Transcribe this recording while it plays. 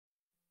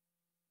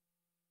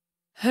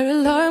Her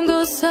alarm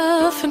goes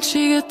off and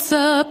she gets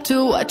up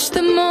to watch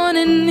the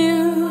morning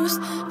news.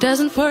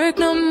 Doesn't work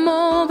no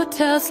more but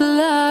tells a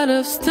lot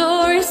of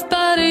stories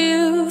about her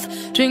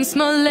youth. Drinks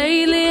more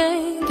lately,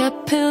 ain't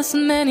got pills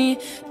in many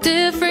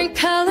different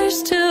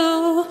colors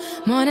too.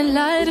 Morning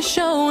light is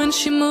showing,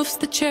 she moves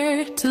the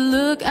chair to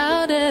look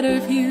out at her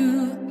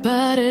view.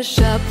 But her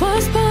shop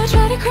was built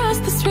right across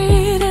the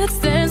street, and it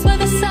stands where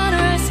the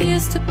sunrise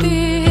used to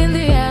be. In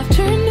the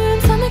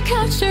afternoons on the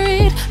couch to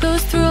read,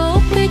 goes through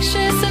old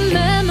pictures and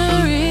memories.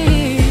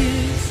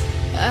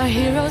 Our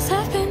heroes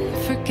have been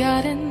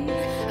forgotten,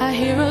 our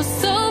heroes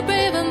so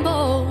brave and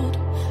bold.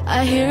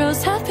 Our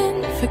heroes have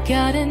been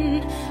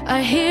forgotten,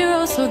 our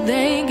heroes so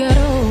they got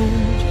old.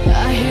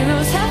 Our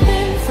heroes have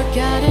been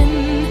forgotten,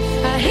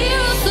 our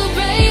heroes so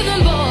brave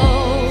and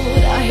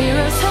bold. Our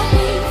heroes have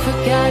been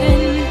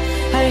forgotten,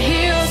 our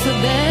heroes so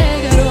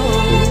they got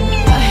old.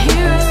 Our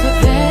heroes so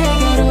they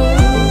got old.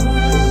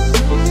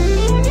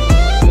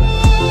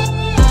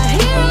 Our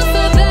heroes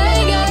so they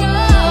got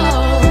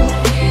old.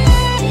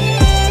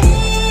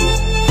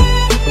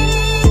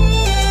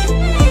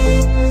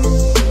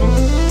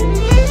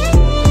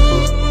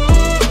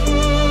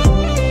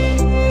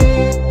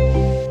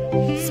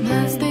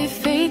 Smiles they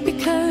fade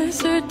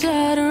because her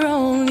dad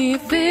only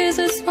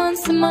visits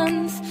once a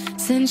month.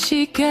 Since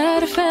she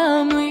got a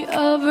family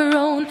of her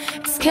own,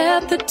 it's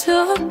kept the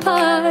two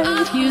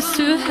apart. Used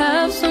to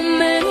have so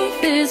many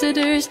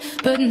visitors,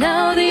 but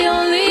now the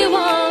only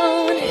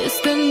one is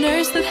the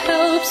nurse that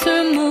helps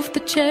her move the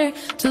chair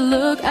to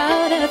look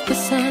out at the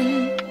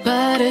sun.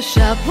 But her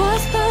shop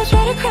was built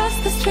right across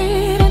the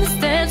street, and it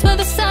stands where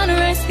the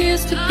sunrise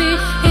used to be.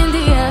 In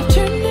the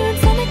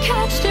afternoons on the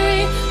couch to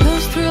read,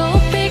 goes through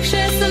old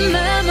pictures and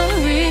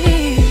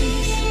memories.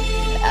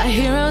 Our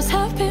heroes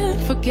have been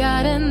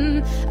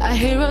forgotten, our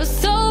heroes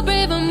so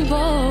brave and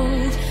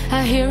bold.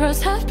 Our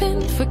heroes have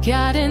been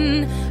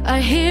forgotten, our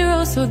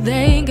heroes so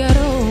they got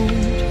old.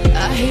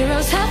 Our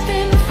heroes have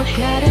been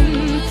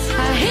forgotten,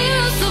 our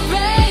heroes so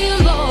brave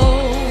and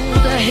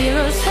bold. Our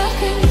heroes have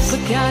been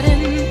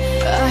forgotten,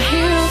 our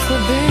heroes so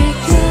they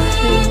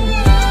got old.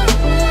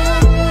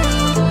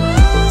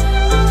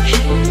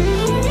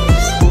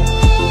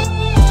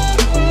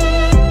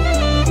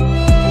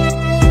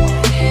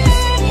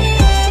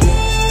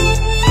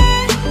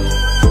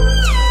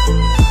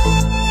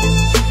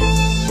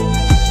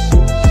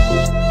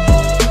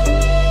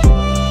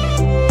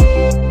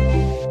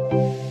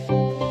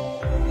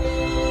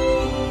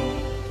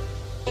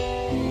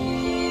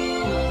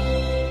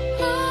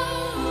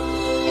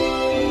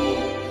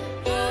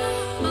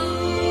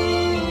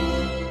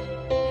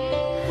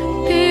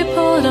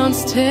 Don't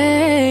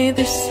stay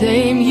the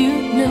same, you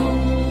know.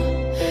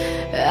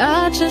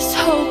 I just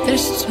hope their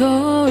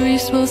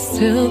stories will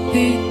still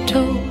be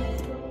told.